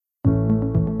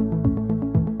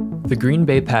The Green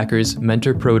Bay Packers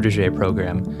Mentor Protege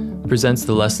program presents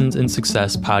the Lessons in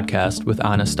Success podcast with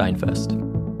Anna Steinfest.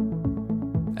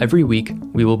 Every week,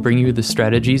 we will bring you the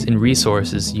strategies and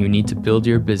resources you need to build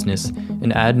your business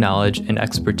and add knowledge and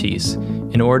expertise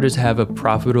in order to have a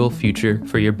profitable future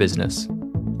for your business.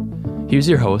 Here's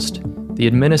your host, the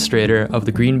administrator of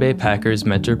the Green Bay Packers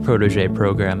Mentor Protege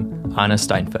program, Anna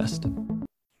Steinfest.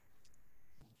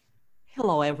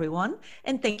 Hello, everyone,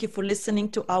 and thank you for listening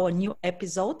to our new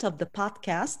episode of the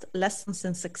podcast, Lessons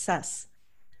in Success.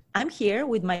 I'm here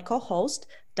with my co-host,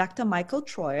 Dr. Michael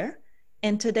Troyer,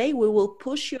 and today we will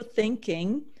push your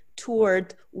thinking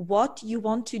toward what you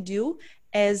want to do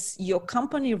as your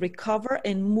company recover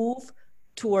and move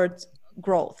towards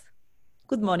growth.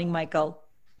 Good morning, Michael.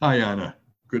 Hi, Anna.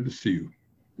 Good to see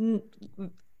you.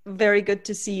 Very good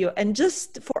to see you. And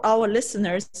just for our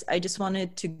listeners, I just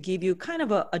wanted to give you kind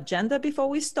of an agenda before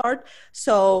we start.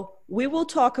 So we will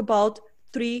talk about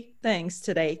three things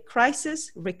today: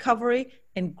 crisis, recovery,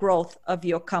 and growth of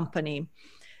your company.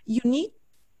 You need,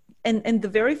 and the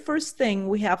very first thing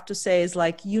we have to say is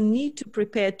you need to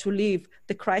prepare to leave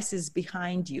the crisis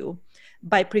behind you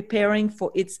by preparing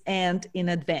for its end in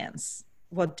advance.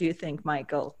 What do you think,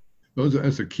 Michael?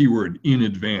 That's a key word, in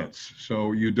advance.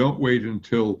 So you don't wait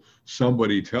until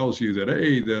somebody tells you that,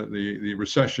 hey, the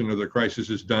recession or the crisis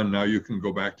is done, now you can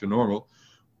go back to normal.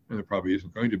 And there probably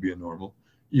isn't going to be a normal.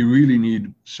 You really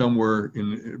need somewhere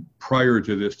prior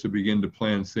to this to begin to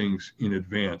plan things in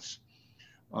advance.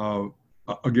 I'll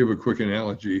give a quick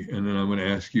analogy, and then I'm going to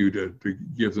ask you to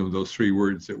give them those three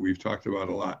words that we've talked about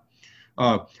a lot.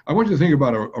 I want you to think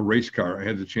about a race car. I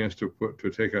had the chance to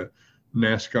take a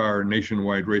NASCAR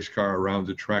nationwide race car around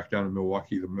the track down in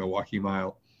Milwaukee, the Milwaukee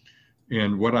Mile.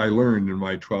 And what I learned in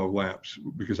my 12 laps,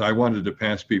 because I wanted to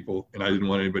pass people and I didn't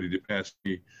want anybody to pass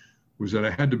me, was that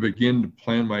I had to begin to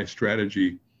plan my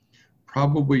strategy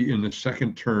probably in the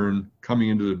second turn coming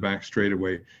into the back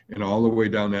straightaway and all the way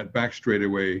down that back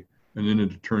straightaway and then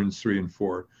into turns 3 and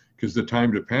 4, because the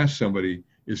time to pass somebody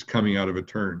is coming out of a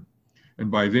turn. And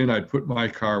by then I'd put my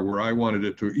car where I wanted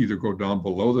it to either go down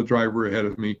below the driver ahead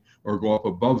of me or go up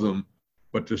above them,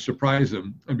 but to surprise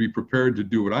them and be prepared to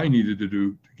do what I needed to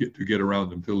do to get around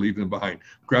them, to leave them behind,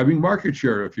 grabbing market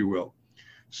share, if you will.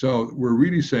 So we're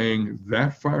really saying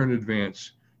that far in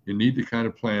advance, you need to kind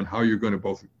of plan how you're going to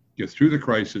both get through the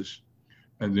crisis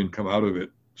and then come out of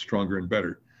it stronger and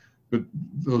better. But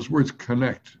those words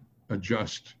connect,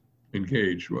 adjust,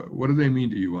 engage, what do they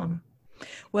mean to you, Anna?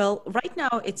 Well, right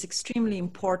now, it's extremely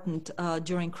important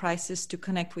during crisis to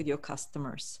connect with your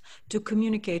customers, to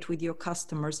communicate with your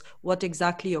customers what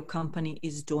exactly your company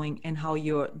is doing and how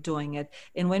you're doing it.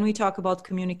 And when we talk about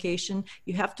communication,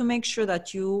 you have to make sure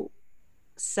that you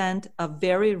send a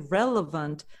very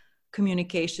relevant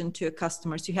communication to your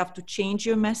customers. You have to change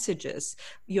your messages.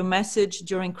 Your message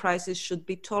during crisis should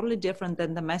be totally different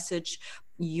than the message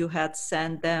you had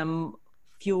sent them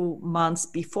few months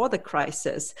before the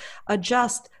crisis.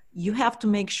 Adjust. You have to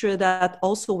make sure that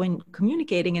also when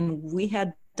communicating, and we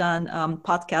had done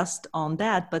podcast on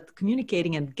that, but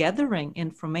communicating and gathering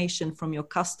information from your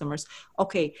customers.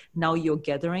 Okay, now you're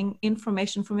gathering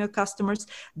information from your customers.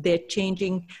 They're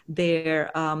changing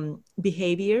their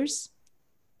behaviors.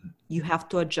 You have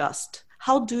to adjust.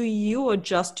 How do you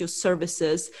adjust your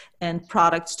services and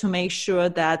products to make sure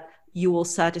that you will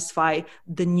satisfy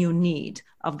the new need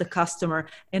of the customer?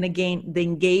 And again, the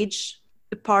engage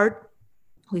part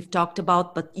we've talked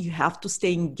about, but you have to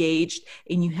stay engaged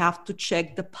and you have to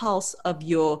check the pulse of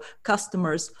your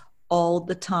customers all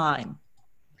the time.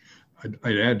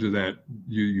 I'd add to that,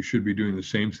 you should be doing the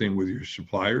same thing with your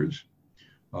suppliers,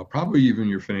 probably even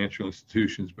your financial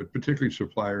institutions, but particularly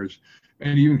suppliers,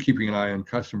 and even keeping an eye on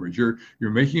customers. You're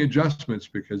making adjustments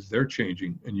because they're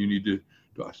changing, and you need to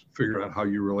figure out how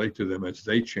you relate to them as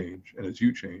they change and as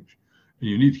you change. And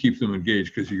you need to keep them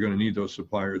engaged because you're going to need those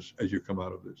suppliers as you come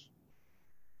out of this.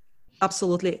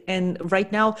 Absolutely. And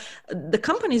right now, the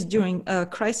companies during a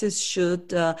crisis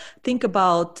should think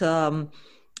about,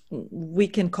 we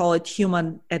can call it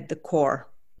human at the core.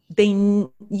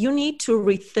 You need to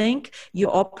rethink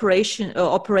your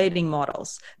operating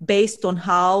models based on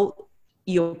how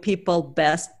your people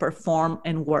best perform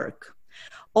and work.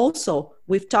 Also,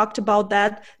 we've talked about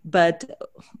that, but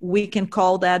we can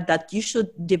call that you should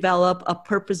develop a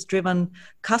purpose-driven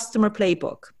customer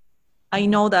playbook. I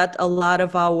know that a lot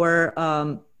of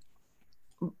our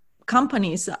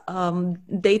companies,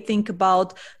 they think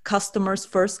about customer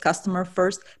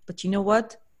first, but you know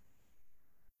what?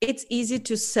 It's easy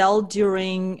to sell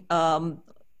during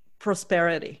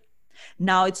prosperity.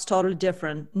 Now it's totally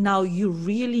different. Now you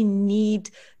really need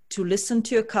to listen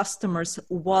to your customers,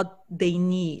 what they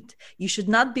need. You should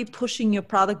not be pushing your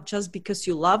product just because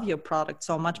you love your product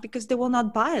so much, because they will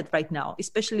not buy it right now,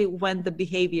 especially when the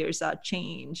behaviors are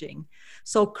changing.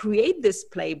 So create this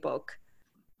playbook.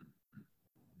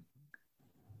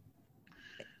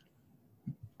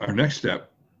 Our next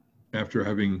step, after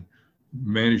having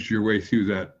managed your way through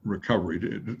that recovery,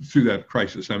 through that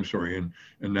crisis, and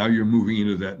now you're moving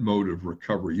into that mode of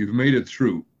recovery. You've made it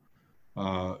through.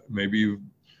 Maybe you've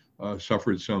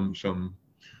suffered some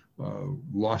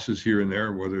losses here and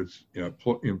there, whether it's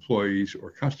employees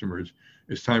or customers.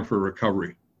 It's time for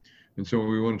recovery. And so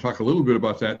we want to talk a little bit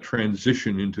about that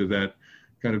transition into that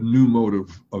kind of new mode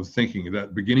of thinking,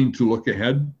 that beginning to look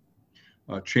ahead,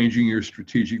 changing your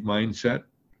strategic mindset.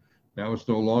 Now it's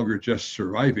no longer just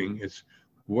surviving. It's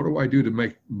what do I do to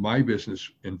make my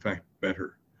business, in fact,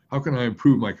 better? How can I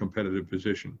improve my competitive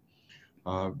position?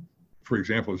 For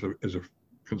example, as a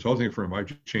consulting firm, I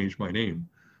just changed my name.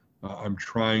 I'm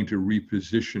trying to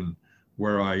reposition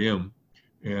where I am,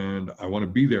 and I want to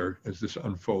be there as this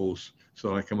unfolds so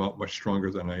that I come out much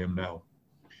stronger than I am now.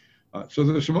 So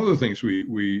there's some other things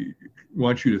we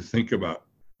want you to think about.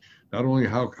 Not only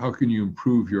how can you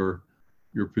improve your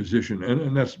position,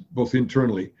 and that's both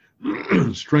internally,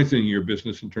 strengthening your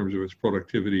business in terms of its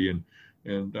productivity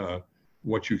and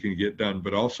what you can get done,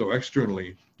 but also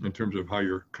externally in terms of how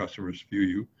your customers view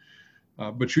you.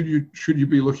 But should you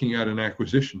be looking at an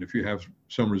acquisition if you have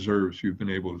some reserves you've been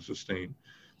able to sustain?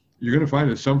 You're going to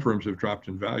find that some firms have dropped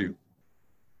in value.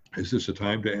 Is this a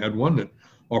time to add one that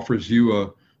offers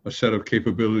you a set of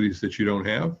capabilities that you don't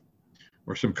have,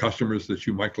 or some customers that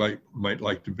you might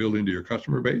like to build into your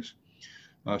customer base?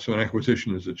 So an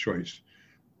acquisition is a choice.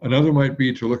 Another might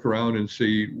be to look around and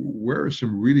see where are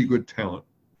some really good talent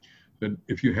that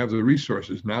if you have the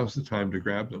resources, now's the time to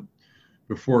grab them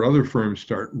before other firms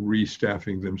start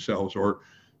restaffing themselves, or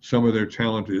some of their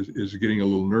talent is getting a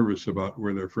little nervous about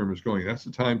where their firm is going. That's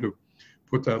the time to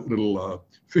put that little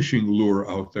fishing lure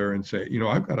out there and say,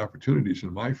 I've got opportunities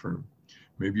in my firm.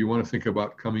 Maybe you want to think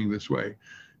about coming this way.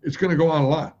 It's going to go on a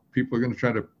lot. People are going to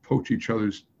try to poach each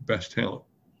other's best talent.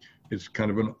 It's kind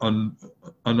of an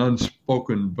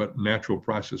unspoken but natural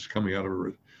process coming out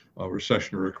of a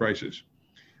recession or a crisis.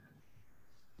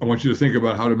 I want you to think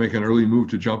about how to make an early move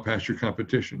to jump past your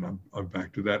competition. I'm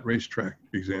back to that racetrack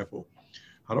example.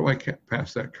 How do I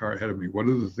pass that car ahead of me? What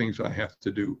are the things I have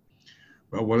to do?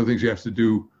 Well, what are the things you have to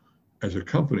do as a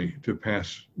company to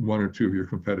pass one or two of your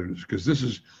competitors? Because this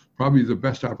is probably the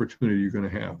best opportunity you're going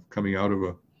to have coming out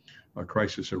of a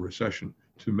crisis, a recession,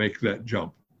 to make that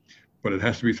jump. But it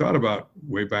has to be thought about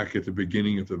way back at the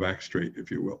beginning of the back straight,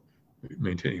 if you will,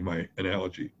 maintaining my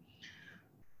analogy.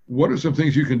 What are some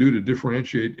things you can do to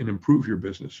differentiate and improve your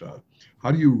business?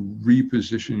 How do you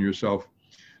reposition yourself?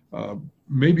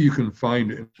 Maybe you can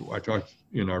find, I talked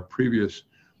in our previous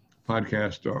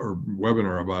podcast or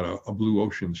webinar about a blue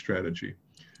ocean strategy.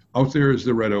 Out there is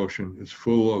the red ocean. It's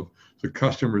full of the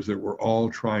customers that we're all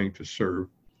trying to serve.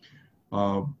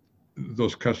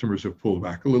 Those customers have pulled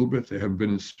back a little bit. They haven't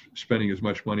been spending as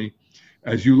much money.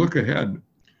 As you look ahead,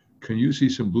 can you see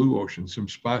some blue ocean, some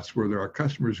spots where there are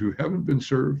customers who haven't been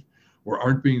served or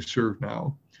aren't being served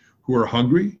now, who are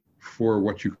hungry for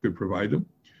what you could provide them?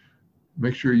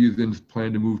 Make sure you then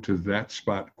plan to move to that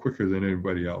spot quicker than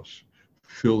anybody else.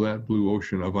 Fill that blue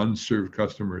ocean of unserved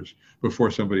customers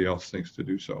before somebody else thinks to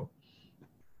do so.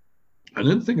 And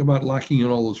then think about locking in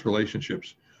all those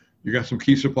relationships. You got some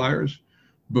key suppliers.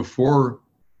 Before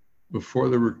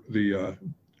the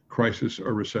crisis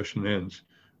or recession ends,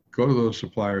 go to those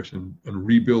suppliers and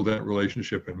rebuild that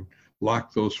relationship and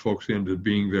lock those folks into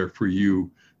being there for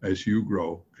you as you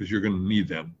grow, because you're going to need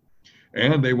them.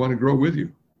 And they want to grow with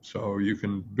you. So you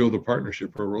can build a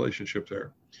partnership or a relationship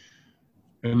there.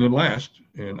 And then last,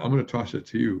 and I'm going to toss it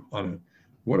to you, Anna,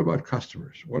 what about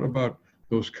customers? What about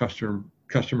those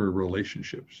customer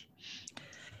relationships?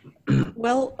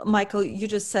 Well, Michael, you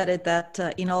just said it that,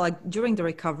 like during the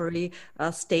recovery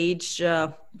stage,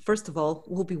 first of all,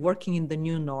 we'll be working in the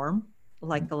new norm,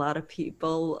 like a lot of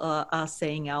people are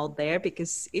saying out there,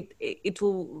 because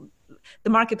the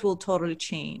market will totally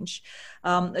change.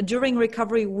 During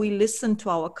recovery, we listen to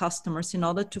our customers in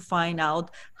order to find out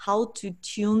how to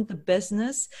tune the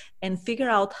business and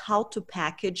figure out how to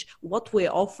package what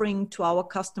we're offering to our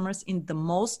customers in the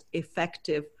most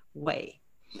effective way.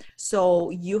 So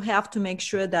you have to make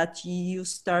sure that you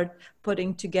start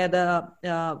putting together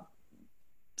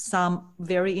some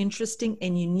very interesting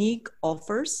and unique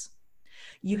offers.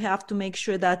 You have to make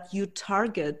sure that you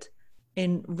target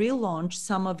and relaunch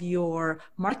some of your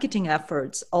marketing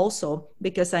efforts also,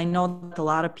 because I know that a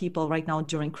lot of people right now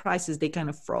during crisis, they kind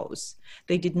of froze.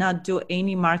 They did not do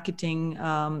any marketing,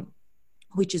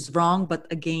 which is wrong. But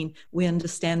again, we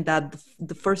understand that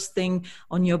the first thing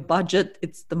on your budget,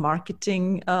 it's the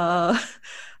marketing,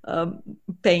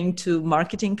 paying to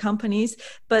marketing companies.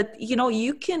 But,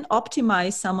 you can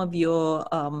optimize some of your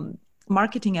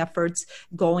marketing efforts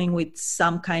going with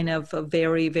some kind of a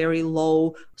very, very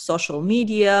low social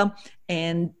media,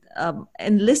 and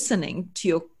listening to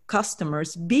your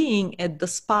customers, being at the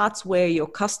spots where your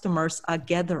customers are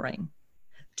gathering,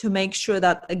 to make sure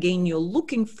that, again, you're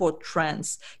looking for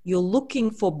trends, you're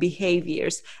looking for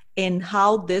behaviors, and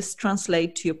how this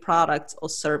translates to your products or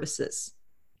services.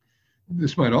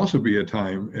 This might also be a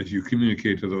time, as you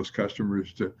communicate to those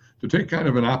customers, to take kind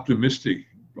of an optimistic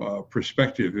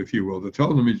perspective, if you will, to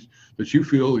tell them that you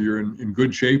feel you're in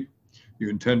good shape, you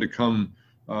intend to come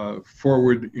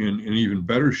forward in even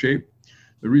better shape.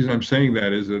 The reason I'm saying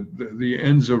that is that the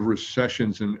ends of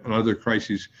recessions and other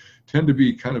crises tend to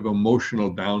be kind of emotional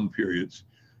down periods.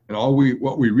 And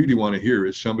what we really want to hear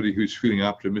is somebody who's feeling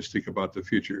optimistic about the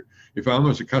future. If I'm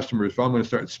as a customer, if I'm going to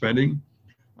start spending,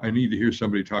 I need to hear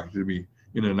somebody talking to me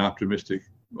in an optimistic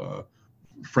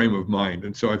frame of mind.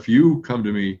 And so if you come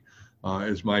to me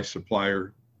as my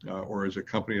supplier or as a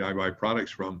company that I buy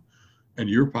products from, and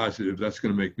you're positive, that's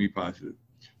going to make me positive.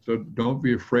 So don't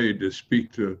be afraid to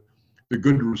speak to the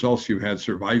good results you've had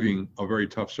surviving a very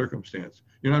tough circumstance.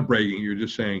 You're not bragging, you're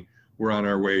just saying, we're on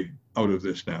our way out of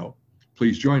this now.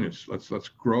 Please join us. Let's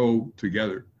grow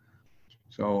together.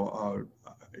 So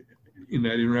in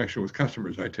that interaction with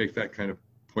customers, I take that kind of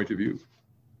point of view.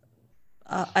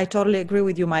 I totally agree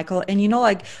with you, Michael. And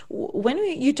when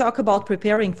you talk about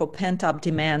preparing for pent-up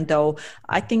demand, though,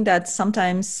 I think that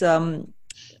sometimes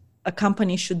a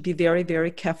company should be very,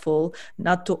 very careful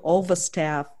not to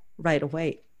overstaff right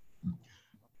away.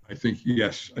 I think,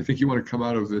 yes. I think you want to come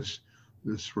out of this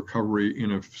recovery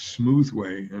in a smooth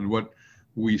way. And what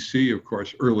we see, of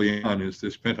course, early on is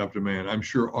this pent-up demand. I'm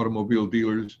sure automobile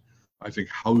dealers, I think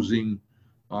housing,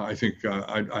 I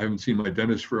haven't seen my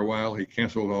dentist for a while. He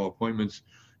canceled all appointments.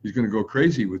 He's going to go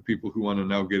crazy with people who want to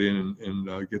now get in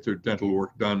and get their dental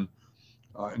work done.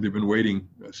 And they've been waiting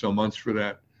some months for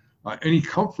that. Any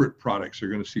comfort products are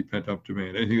going to see pent-up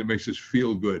demand. Anything that makes us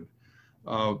feel good.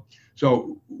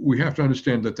 So we have to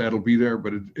understand that that'll be there,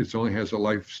 but it only has a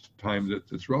lifetime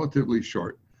that's relatively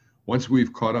short. Once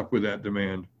we've caught up with that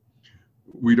demand,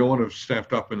 we don't want to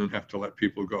staff up and then have to let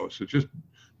people go. So just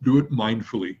do it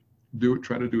mindfully.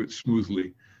 Try to do it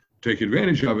smoothly. Take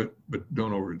advantage of it, but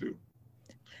don't overdo.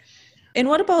 And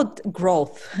what about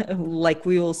growth? Like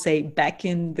we will say, back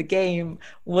in the game,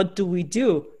 what do we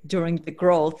do during the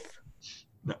growth?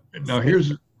 Now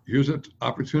here's an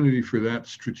opportunity for that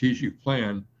strategic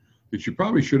plan that you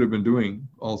probably should have been doing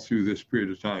all through this period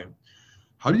of time.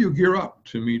 How do you gear up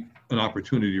to meet an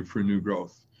opportunity for new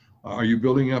growth? Are you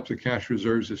building up the cash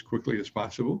reserves as quickly as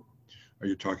possible? Are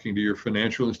you talking to your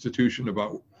financial institution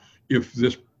about, if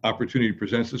this opportunity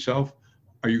presents itself,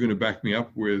 are you going to back me up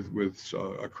with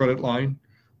a credit line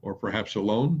or perhaps a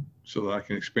loan so that I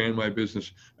can expand my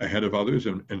business ahead of others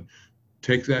and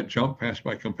take that jump past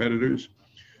my competitors?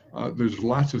 There's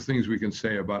lots of things we can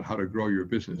say about how to grow your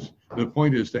business. The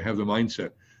point is to have the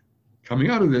mindset. Coming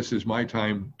out of this is my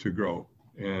time to grow,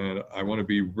 and I want to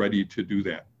be ready to do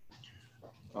that.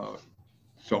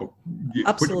 So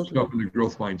put yourself in the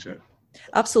growth mindset.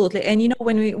 Absolutely. And,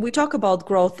 when we talk about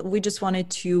growth, we just wanted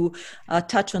to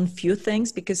touch on a few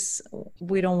things because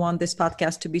we don't want this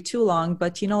podcast to be too long,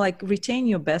 but, retain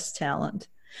your best talent.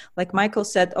 Like Michael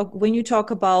said, when you talk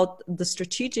about the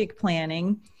strategic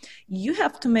planning, you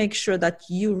have to make sure that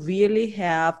you really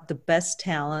have the best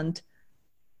talent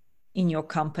in your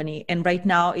company. And right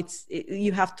now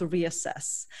you have to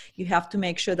reassess. You have to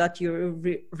make sure that you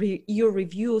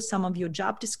review some of your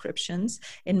job descriptions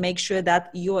and make sure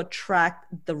that you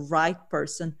attract the right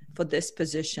person for this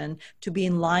position to be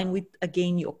in line with,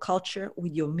 again, your culture,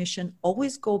 with your mission.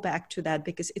 Always go back to that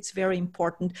because it's very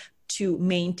important to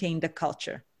maintain the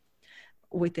culture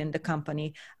within the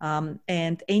company.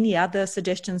 And any other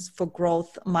suggestions for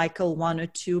growth, Michael, one or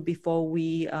two before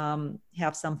we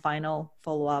have some final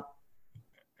follow-up?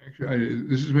 Actually,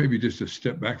 this is maybe just a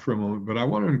step back for a moment, but I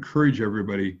want to encourage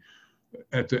everybody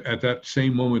at that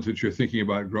same moment that you're thinking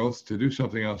about growth to do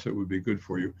something else that would be good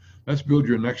for you. Let's build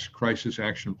your next crisis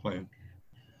action plan.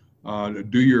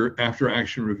 Do your after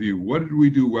action review. What did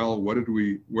we do well? Where did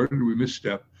we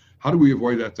misstep? How do we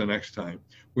avoid that the next time?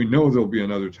 We know there'll be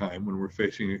another time when we're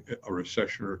facing a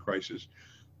recession or a crisis.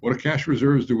 What cash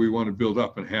reserves do we want to build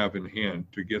up and have in hand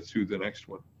to get through the next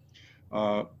one?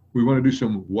 We want to do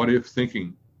some what-if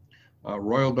thinking.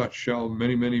 Royal Dutch Shell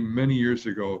many years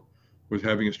ago was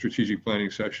having a strategic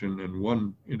planning session, and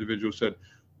one individual said,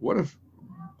 what if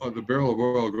the barrel of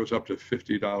oil goes up to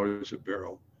 $50 a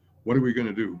barrel? What are we going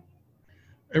to do?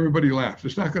 Everybody laughed.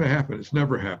 It's not going to happen. It's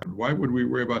never happened. Why would we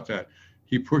worry about that?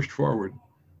 He pushed forward.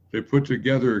 They put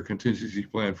together a contingency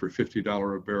plan for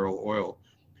 $50 a barrel oil.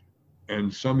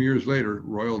 And some years later,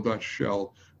 Royal Dutch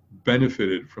Shell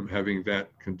benefited from having that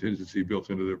contingency built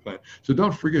into their plan. So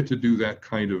don't forget to do that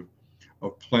kind of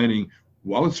planning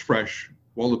while it's fresh,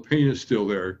 while the pain is still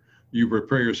there. You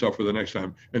prepare yourself for the next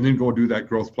time, and then go and do that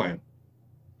growth plan.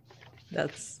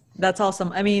 That's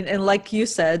awesome. I mean, and like you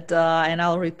said, and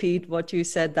I'll repeat what you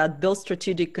said, that build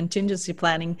strategic contingency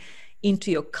planning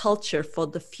into your culture for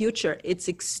the future. It's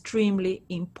extremely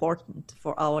important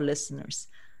for our listeners.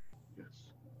 Yes.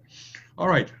 All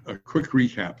right, a quick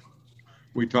recap.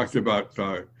 We talked about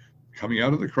coming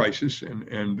out of the crisis,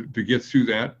 and to get through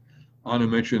that, Anna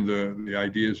mentioned the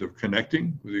ideas of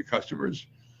connecting with your customers,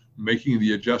 making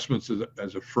the adjustments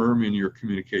as a firm in your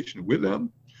communication with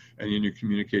them and in your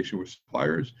communication with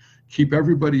suppliers. Keep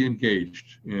everybody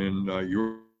engaged in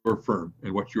your firm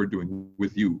and what you're doing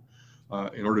with you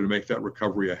in order to make that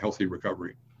recovery a healthy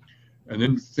recovery. And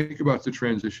then think about the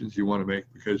transitions you want to make,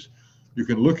 because you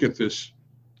can look at this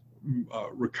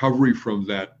recovery from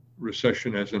that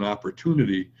recession as an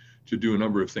opportunity to do a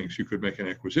number of things. You could make an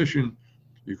acquisition.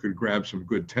 You could grab some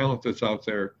good talent that's out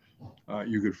there.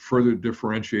 You could further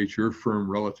differentiate your firm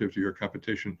relative to your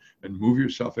competition and move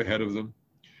yourself ahead of them.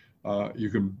 You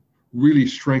can really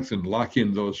strengthen, lock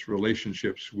in those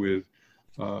relationships with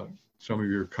some of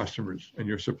your customers and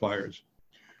your suppliers.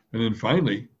 And then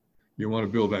finally, you want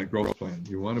to build that growth plan.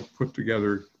 You want to put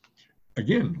together,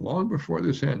 again, long before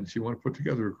this ends, you want to put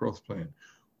together a growth plan.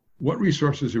 What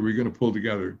resources are we going to pull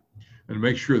together and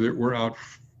make sure that we're out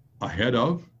ahead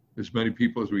of as many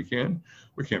people as we can?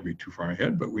 We can't be too far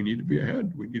ahead, but we need to be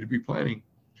ahead. We need to be planning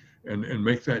and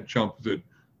make that jump that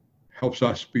helps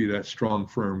us be that strong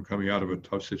firm coming out of a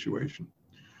tough situation.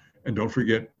 And don't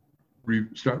forget,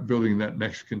 start building that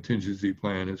next contingency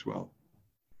plan as well.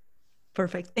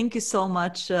 Perfect. Thank you so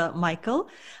much, Michael.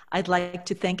 I'd like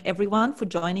to thank everyone for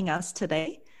joining us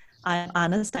today. I'm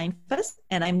Anna Steinfest,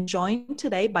 and I'm joined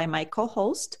today by my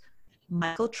co-host,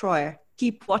 Michael Troyer.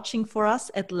 Keep watching for us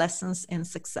at Lessons in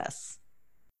Success.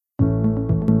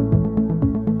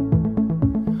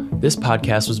 This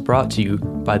podcast was brought to you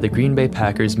by the Green Bay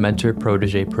Packers Mentor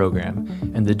Protege Program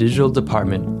and the Digital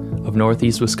Department of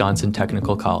Northeast Wisconsin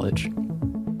Technical College.